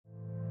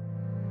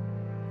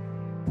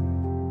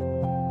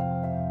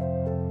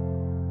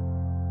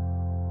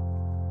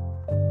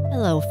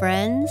Hello,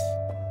 friends.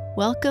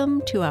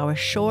 Welcome to our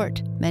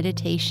short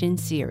meditation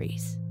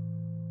series.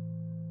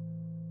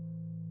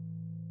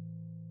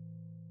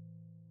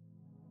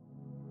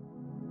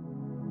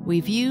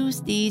 We've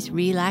used these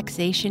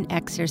relaxation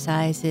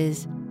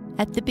exercises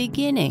at the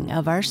beginning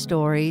of our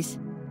stories,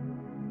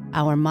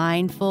 our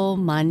Mindful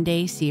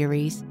Monday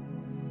series,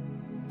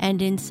 and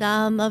in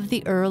some of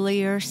the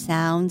earlier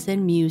sounds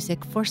and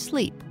music for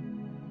sleep.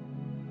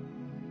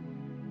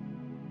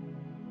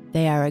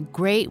 They are a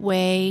great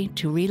way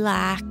to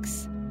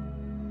relax,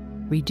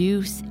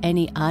 reduce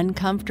any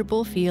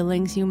uncomfortable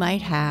feelings you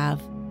might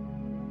have,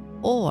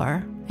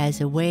 or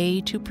as a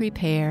way to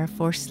prepare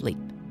for sleep.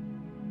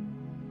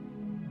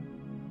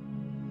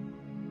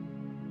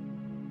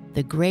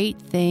 The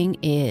great thing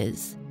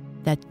is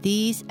that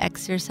these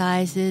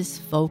exercises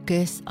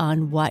focus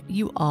on what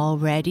you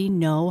already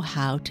know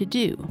how to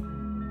do: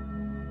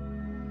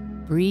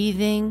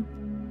 breathing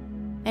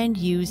and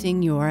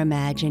using your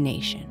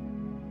imagination.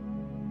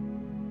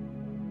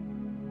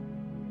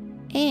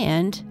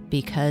 And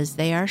because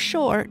they are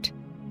short,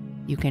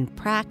 you can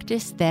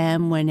practice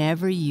them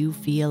whenever you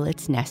feel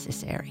it's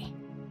necessary.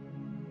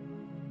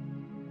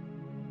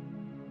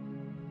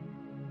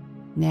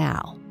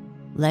 Now,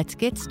 let's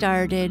get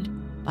started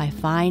by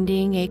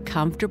finding a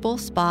comfortable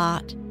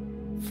spot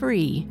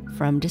free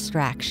from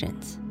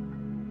distractions.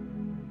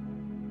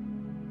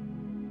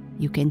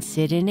 You can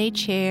sit in a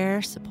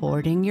chair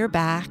supporting your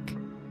back,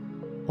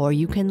 or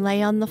you can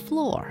lay on the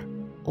floor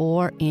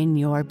or in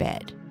your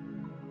bed.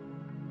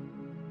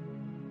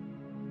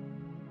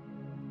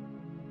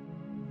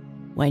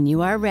 When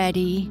you are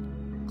ready,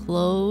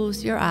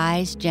 close your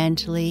eyes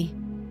gently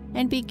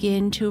and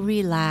begin to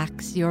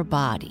relax your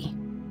body.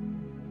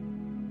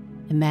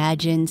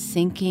 Imagine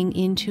sinking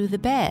into the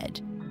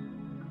bed,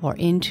 or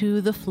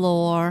into the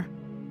floor,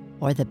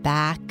 or the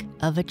back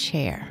of a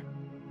chair.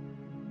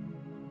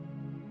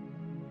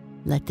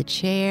 Let the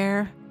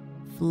chair,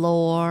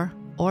 floor,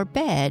 or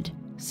bed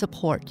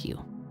support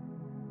you.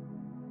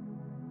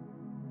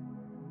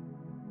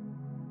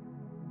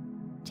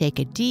 Take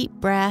a deep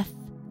breath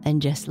and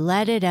just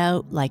let it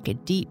out like a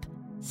deep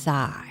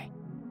sigh.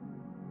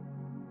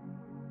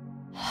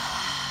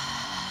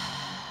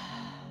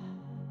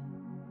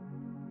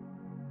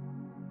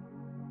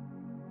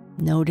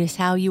 Notice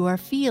how you are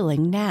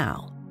feeling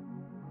now.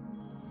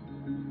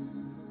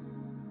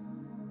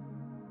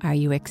 Are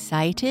you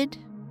excited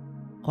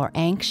or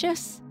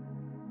anxious?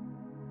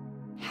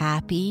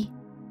 Happy?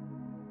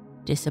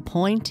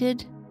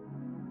 Disappointed?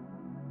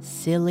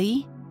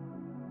 Silly?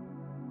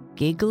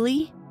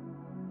 Giggly?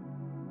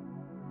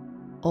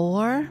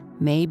 Or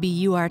maybe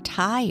you are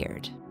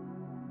tired.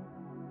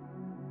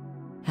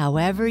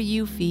 However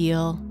you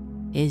feel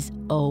is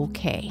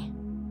okay.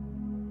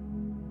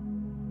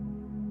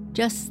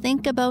 Just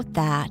think about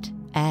that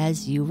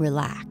as you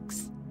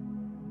relax.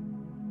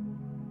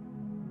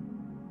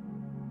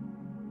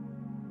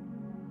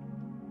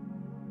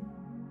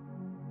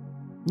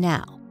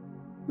 Now,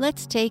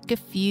 let's take a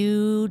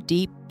few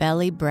deep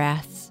belly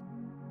breaths,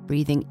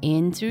 breathing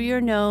in through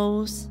your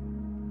nose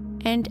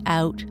and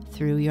out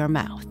through your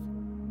mouth.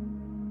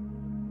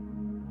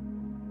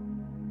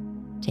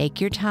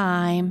 Take your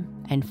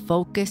time and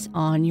focus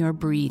on your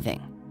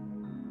breathing.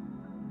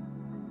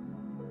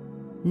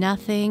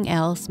 Nothing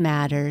else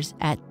matters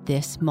at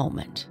this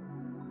moment.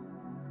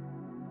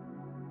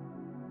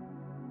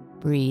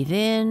 Breathe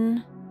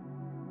in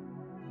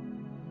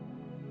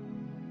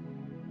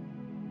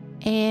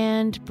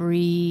and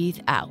breathe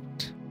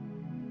out.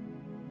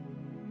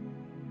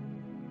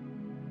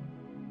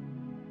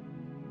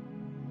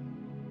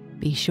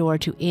 Be sure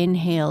to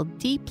inhale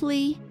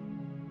deeply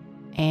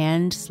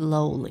and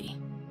slowly.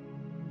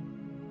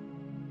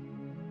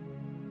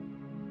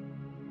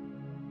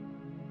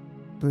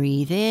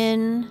 Breathe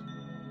in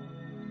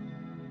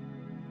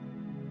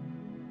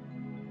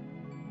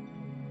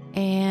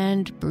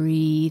and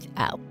breathe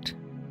out.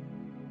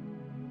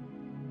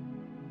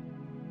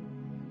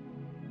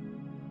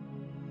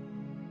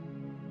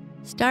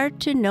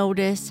 Start to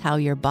notice how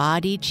your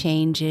body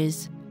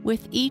changes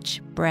with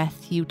each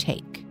breath you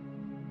take.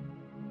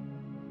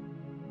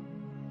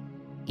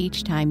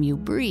 Each time you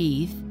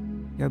breathe,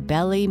 your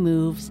belly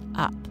moves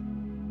up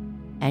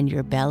and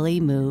your belly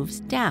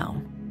moves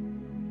down.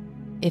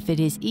 If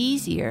it is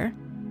easier,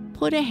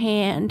 put a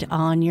hand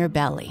on your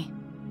belly.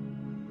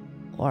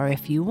 Or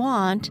if you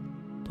want,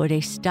 put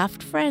a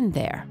stuffed friend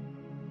there,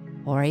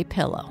 or a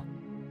pillow.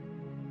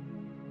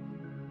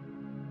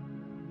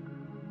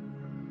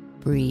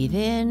 Breathe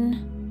in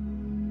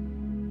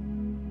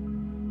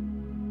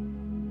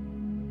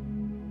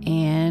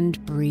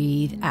and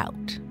breathe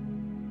out.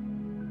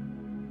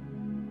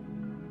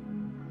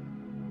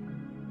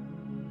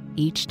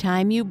 Each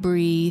time you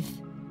breathe,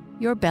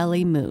 your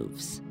belly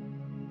moves.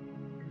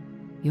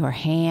 Your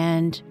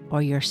hand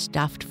or your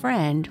stuffed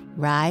friend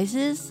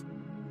rises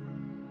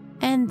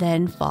and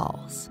then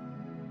falls.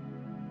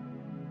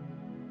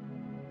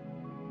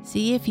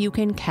 See if you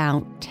can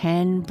count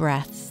 10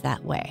 breaths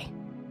that way.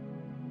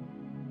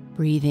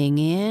 Breathing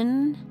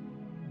in,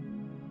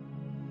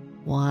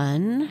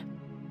 1,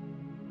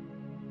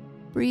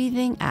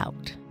 breathing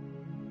out.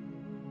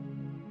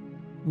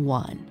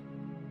 1.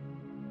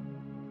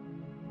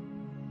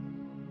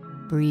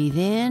 Breathe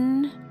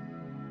in.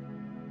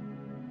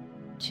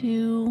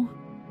 2.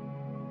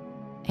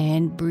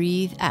 And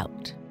breathe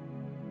out.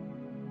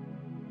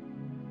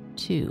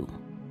 2.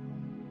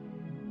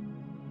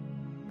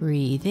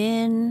 Breathe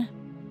in.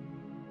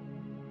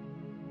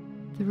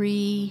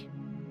 3.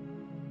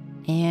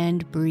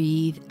 And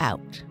breathe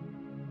out.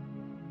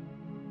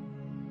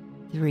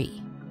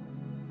 3.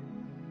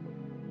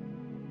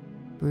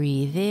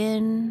 Breathe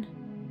in.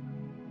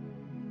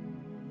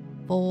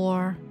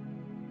 4.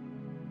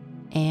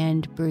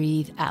 And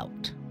breathe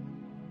out.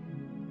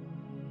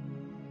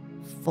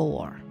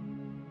 4.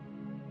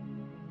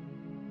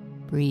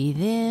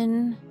 Breathe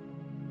in.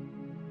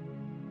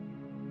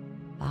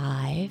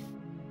 5.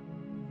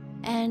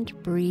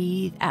 And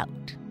breathe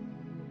out.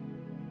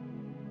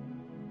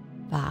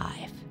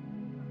 5.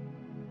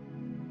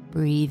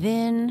 Breathe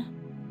in.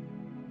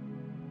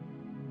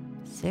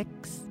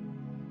 6.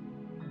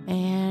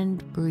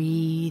 And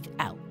breathe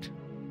out.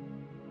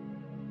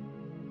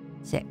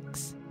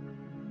 6.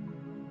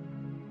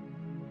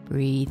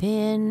 Breathe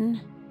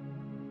in.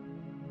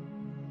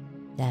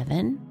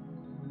 7.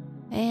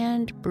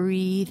 And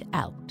breathe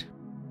out.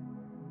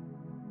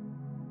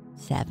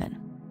 7.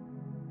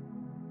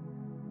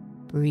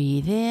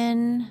 Breathe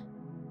in.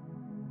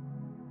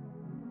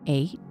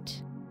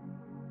 8.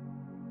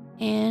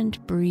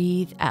 And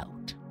breathe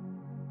out.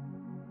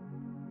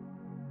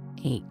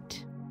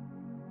 8.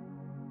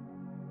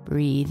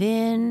 Breathe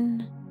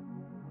in.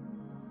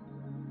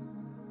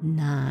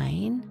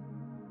 9.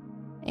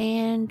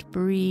 And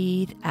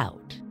breathe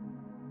out.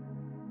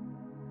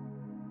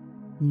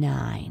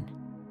 9.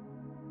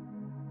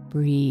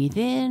 Breathe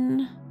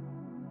in.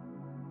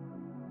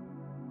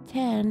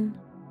 10.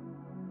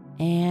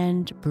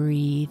 And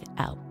breathe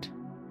out.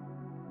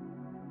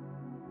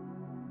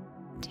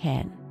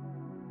 10.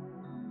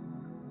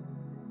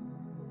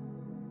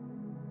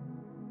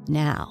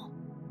 Now,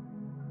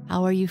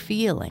 how are you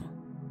feeling?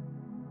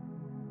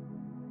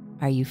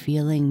 Are you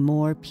feeling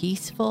more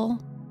peaceful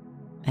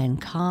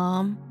and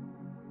calm?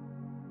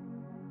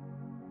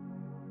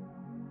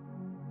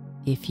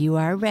 If you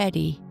are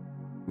ready,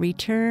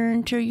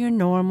 return to your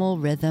normal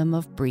rhythm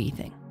of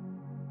breathing.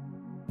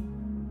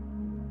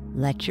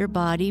 Let your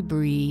body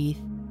breathe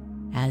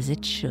as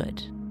it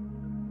should.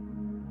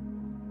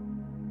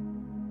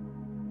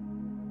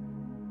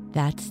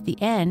 That's the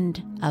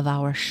end of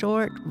our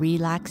short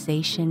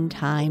relaxation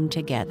time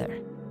together.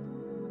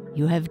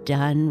 You have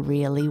done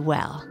really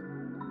well.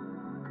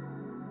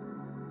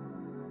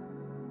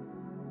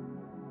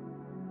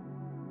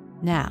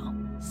 Now,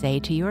 say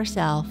to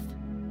yourself,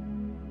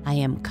 I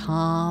am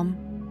calm,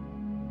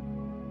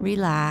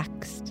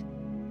 relaxed,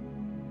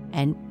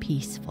 and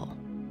peaceful.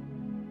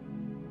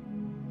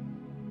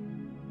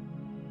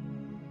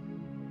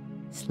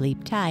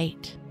 Sleep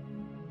tight.